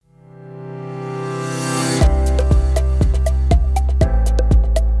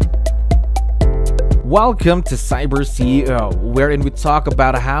Welcome to Cyber CEO, wherein we talk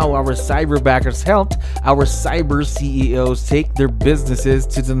about how our cyberbackers helped our cyber CEOs take their businesses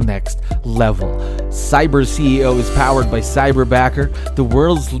to the next level. Cyber CEO is powered by Cyberbacker, the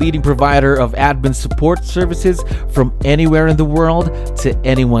world's leading provider of admin support services from anywhere in the world to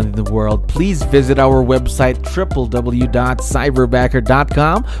anyone in the world. Please visit our website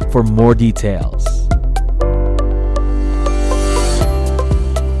www.cyberbacker.com for more details.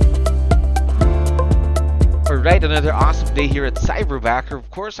 Alright, another awesome day here at Cyberbacker. Of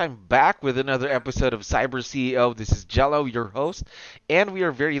course, I'm back with another episode of Cyber CEO. This is Jello, your host, and we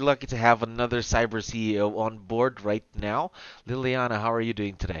are very lucky to have another Cyber CEO on board right now. Liliana, how are you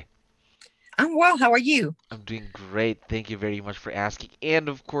doing today? I'm well. How are you? I'm doing great. Thank you very much for asking, and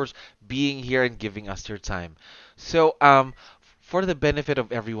of course, being here and giving us your time. For the benefit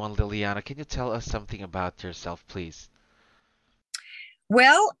of everyone, Liliana, can you tell us something about yourself, please?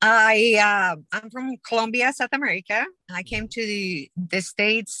 Well, I'm from Colombia, South America. I came to the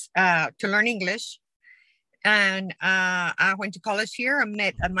States to learn English, and I went to college here. I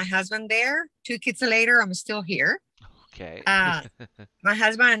met my husband there. 2 kids later, I'm still here. Okay. Uh, my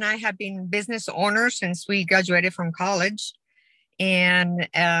husband and I have been business owners since we graduated from college, and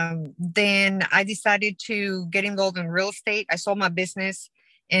then I decided to get involved in real estate. I sold my business.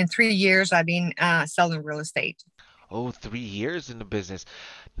 In 3 years, I've been selling real estate. Oh, 3 years in the business.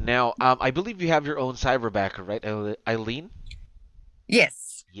 Now, I believe you have your own cyberbacker, right, Eileen?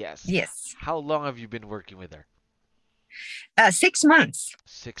 Yes, Yes. yes. How long have you been working with her? 6 months.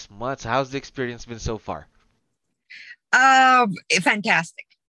 6 months. How's the experience been so far? Fantastic.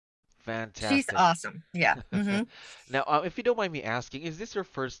 She's Fantastic. awesome. Yeah. Now, if you don't mind me asking, is this your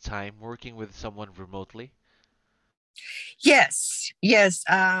first time working with someone remotely? Yes, yes.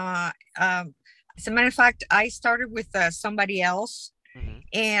 As a matter of fact, I started with somebody else, Mm-hmm.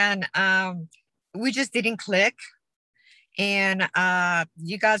 and we just didn't click. And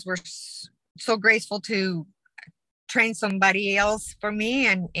you guys were so graceful to train somebody else for me,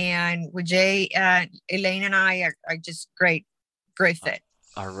 and with Jay, Elaine, and I are just great Uh, fit.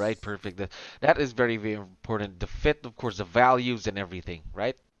 all right, perfect. That is very, very important. The fit, of course, the values and everything,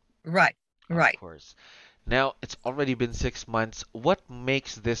 right? Right, Of right. course. Now, it's already been 6 months. What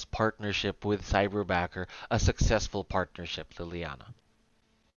makes this partnership with Cyberbacker a successful partnership, Liliana?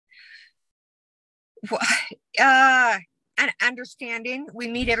 uh and understanding. We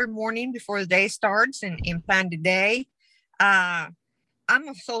meet every morning before the day starts and plan the day. uh I'm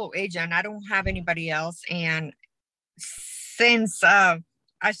a solo agent. I don't have anybody else. And since I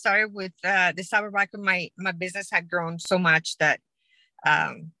started with the cyberbacker, my business had grown so much that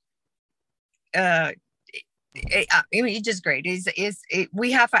um uh I mean, it's just great.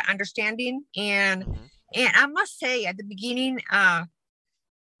 We have an understanding. and Mm-hmm. and I must say, at the beginning,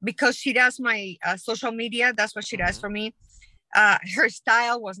 because she does my social media, that's what she does Mm-hmm. for me. Her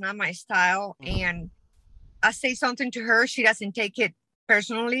style was not my style, Mm-hmm. and I say something to her, she doesn't take it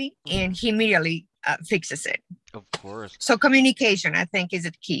personally, Mm-hmm. and he immediately fixes it. Of course. So communication, I think, is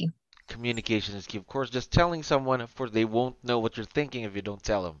the key. Communication is key. Of course, just telling someone, of course, they won't know what you're thinking if you don't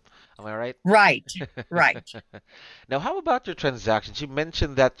tell them. Am I right? Right, right. Now, how about your transactions? You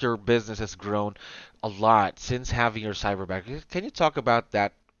mentioned that your business has grown a lot since having your cyberback. Can you talk about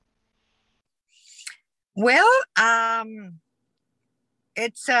that? Well,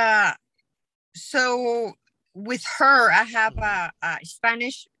 it's so with her, I have Mm-hmm. a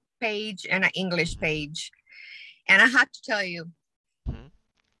Spanish page and an English Mm-hmm. page, and I have to tell you, Mm-hmm.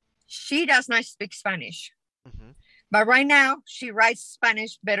 she does not speak Spanish, Mm-hmm. but right now she writes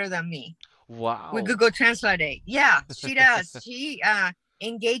Spanish better than me with Wow. Google Translate. Yeah, she does. She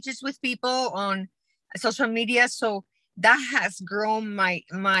engages with people on social media, so that has grown my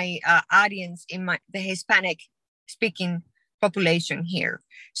audience in the Hispanic speaking population here.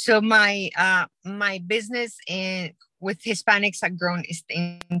 So my business in with Hispanics have grown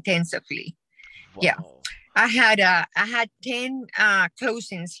intensively. Yeah, Wow. I had 10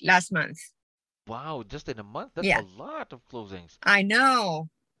 closings last month. Wow, just in a month, that's a Yeah, lot of closings. I know,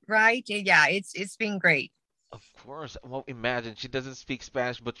 right? Yeah, it's been great. Of course. Well, imagine she doesn't speak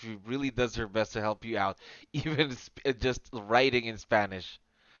Spanish, but she really does her best to help you out, even just writing in Spanish.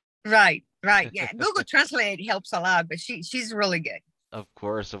 Right, right. Yeah, Google Translate helps a lot, but she's really good. Of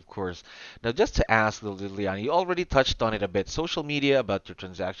course, of course. Now, just to ask, though, Liliana, you already touched on it a bit, social media, about your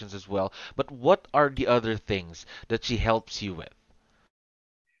transactions as well, but what are the other things that she helps you with?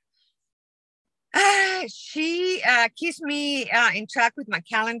 She keeps me in track with my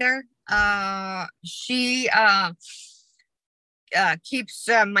calendar. Hmm. She keeps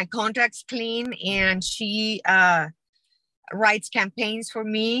my contacts clean, Hmm. and she writes campaigns for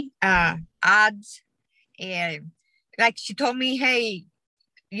me, Hmm. ads. and like she told me, hey,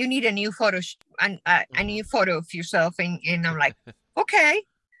 you need a new a Mm-hmm. new photo of yourself, and I'm like, okay,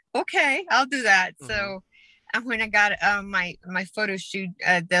 okay, I'll do that. Mm-hmm. So when I got my photo shoot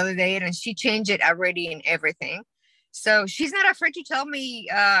the other day, and she changed it already and everything, so she's not afraid to tell me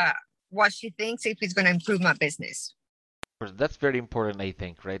what she thinks if it's going to improve my business. Course, that's very important, I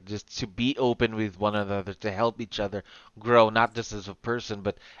think, right? Just to be open with one another, to help each other grow, not just as a person,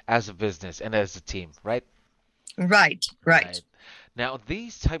 but as a business and as a team, right? Right, right. Right. Now,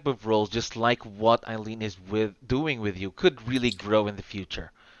 these type of roles, just like what Eileen is with doing with you, could really grow in the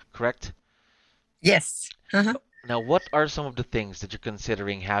future, correct? Yes. Uh-huh. Now, what are some of the things that you're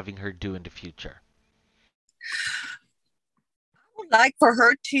considering having her do in the future? Would like for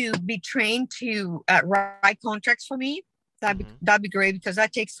her to be trained to write contracts for me. Mm-hmm. That'd be great because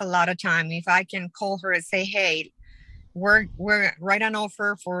that takes a lot of time. If I can call her and say, "Hey, we're write an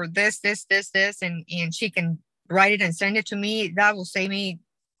offer for this," and she can write it and send it to me, that will save me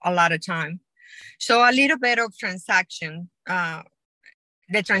a lot of time. So a little bit of the transaction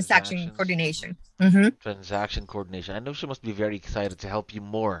Transactions. Mm-hmm. coordination. Mm-hmm. Transaction coordination. I know she must be very excited to help you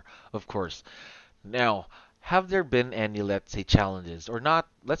more, of course. Now, have there been any, let's say, challenges, or not,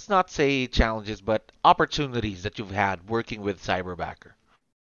 let's not say challenges, but opportunities that you've had working with Cyberbacker?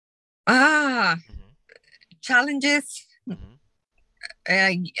 Ah, Mm-hmm. challenges. Mm-hmm.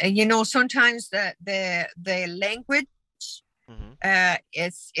 Sometimes the language Mm-hmm.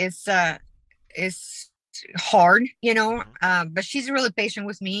 is hard, Mm-hmm. but she's really patient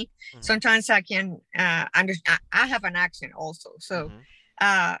with me. Mm-hmm. Sometimes I can understand. I have an accent also, so Mm-hmm.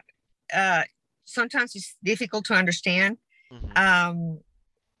 uh, uh, sometimes it's difficult to understand. Mm-hmm. Um,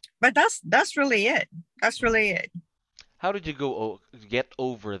 but that's really it. That's Mm-hmm. really it. How did you get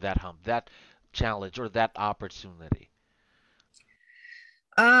over that hump, that challenge, or that opportunity?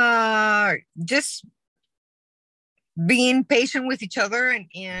 Uh, just being patient with each other and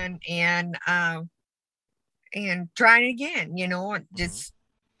trying again. Mm-hmm. Just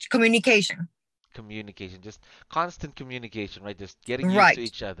communication. Communication, just constant communication, right? Just getting used to Right,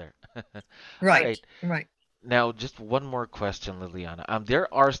 each other. All right, right. right. Now, just one more question, Liliana.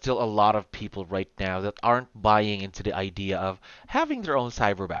 There are still a lot of people right now that aren't buying into the idea of having their own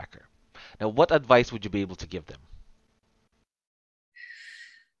cyberbacker. Now, what advice would you be able to give them?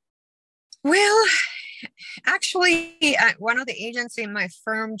 Well, actually, one of the agents in my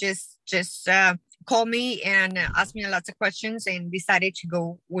firm just called me and Hmm. asked me lots of questions and decided to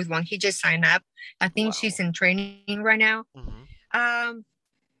go with one. He just signed up. I think she's Wow. in training right now. Hmm. Um,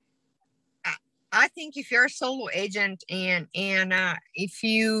 I, I think if you're a solo agent and if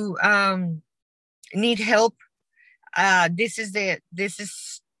you need help, this is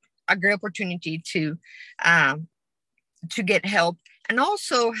a great opportunity um, to get help and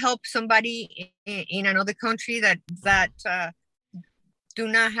also help somebody in another country that Hmm. do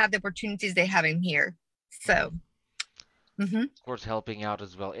not have the opportunities they have in here. Hmm. So, mhm, Of course, helping out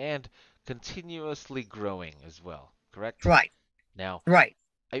as well and continuously growing as well, correct? right, Now, right.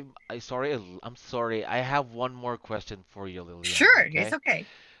 I'm sorry. I have one more question for you, Liliana, Sure, it's okay? okay.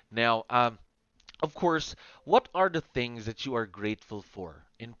 Now, of course, what are the things that you are grateful for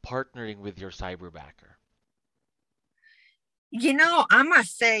in partnering with your cyberbacker? I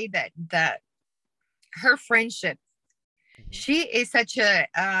must say that her friendship. Hmm. She is such a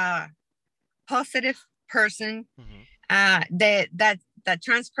positive person Hmm. that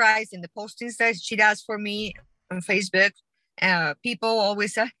transcribes in the postings that she does for me on Facebook. People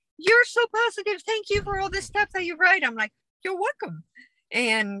always say, "You're so positive. Thank you for all the stuff that you write." I'm like, "You're welcome."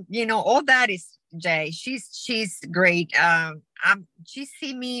 And all that is Jay. She's great. She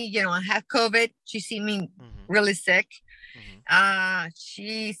see me. I have COVID. She see me Hmm. really sick. Hmm.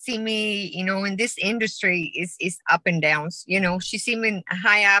 She see me. In this industry is up and downs. Hmm. She see me in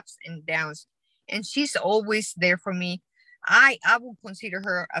high ups and downs, and she's always there for me. I will consider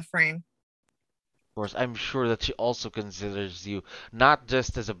her a friend. Of course, I'm sure that she also considers you not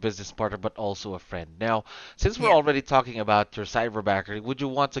just as a business partner, but also a friend. Now, since we're Yeah. already talking about your cyberbacker, would you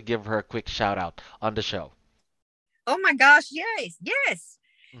want to give her a quick shout out on the show? Oh my gosh, yes, yes.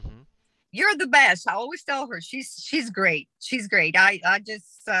 Hmm. You're the best. I always tell her she's great. She's great. I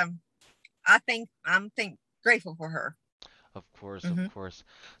just I'm grateful for her. Of course, of Hmm. course.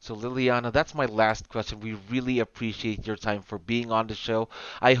 So, Liliana, that's my last question. We really appreciate your time for being on the show.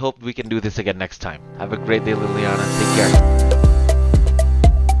 I hope we can do this again next time. Have a great day, Liliana. Take care.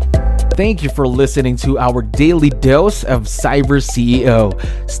 Thank you for listening to our daily dose of Cyber CEO.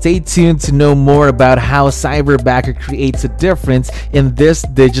 Stay tuned to know more about how Cyberbacker creates a difference in this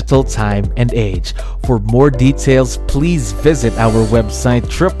digital time and age. For more details, please visit our website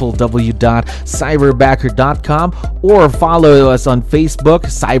www.cyberbacker.com or follow us on Facebook,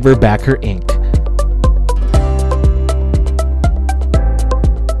 Cyberbacker Inc.